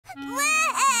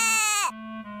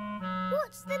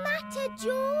matter,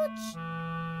 George?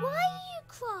 Why are you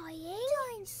crying?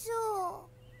 Dinosaur.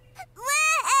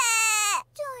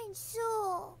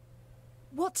 Dinosaur.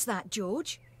 What's that,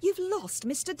 George? You've lost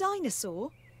Mr. Dinosaur?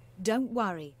 Don't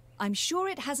worry. I'm sure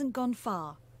it hasn't gone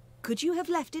far. Could you have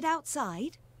left it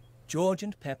outside? George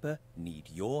and Peppa need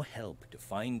your help to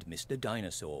find Mr.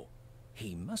 Dinosaur.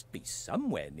 He must be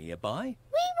somewhere nearby.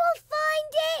 We will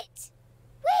find it!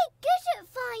 We're good at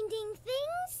finding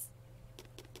things.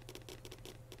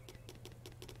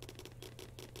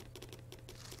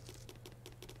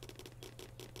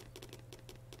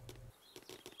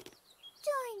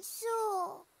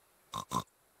 Dinosaur. I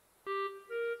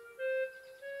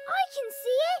can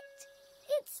see it.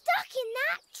 It's stuck in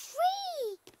that tree,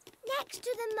 next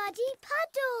to the muddy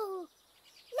puddle.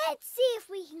 Let's see if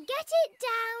we can get it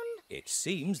down. It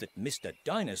seems that Mr.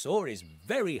 Dinosaur is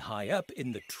very high up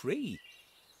in the tree.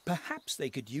 Perhaps they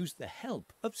could use the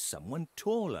help of someone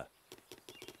taller.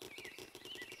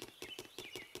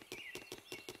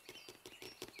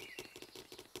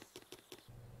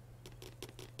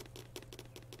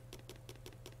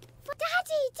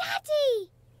 Daddy!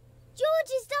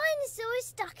 George's dinosaur is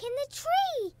stuck in the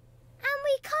tree, and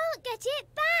we can't get it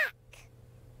back.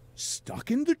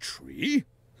 Stuck in the tree?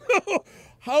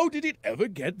 How did it ever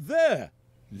get there?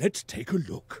 Let's take a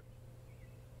look.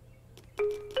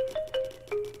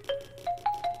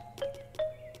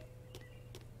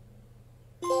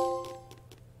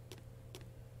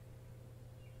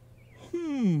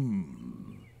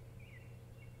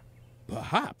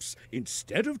 Perhaps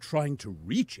instead of trying to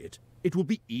reach it, it will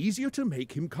be easier to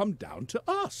make him come down to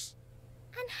us.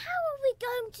 And how are we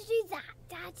going to do that,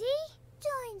 Daddy?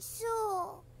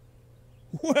 Dinosaur.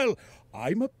 Well,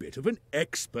 I'm a bit of an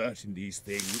expert in these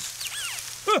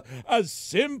things. As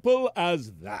simple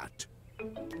as that.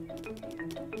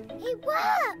 It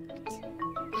worked.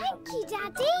 Thank you,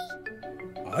 Daddy.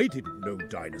 I didn't know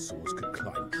dinosaurs could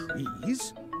climb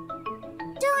trees.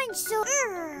 Dinosaur.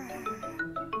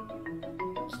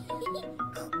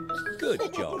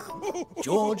 Good job.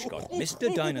 George got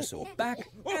Mr. Dinosaur back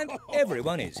and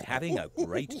everyone is having a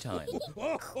great time.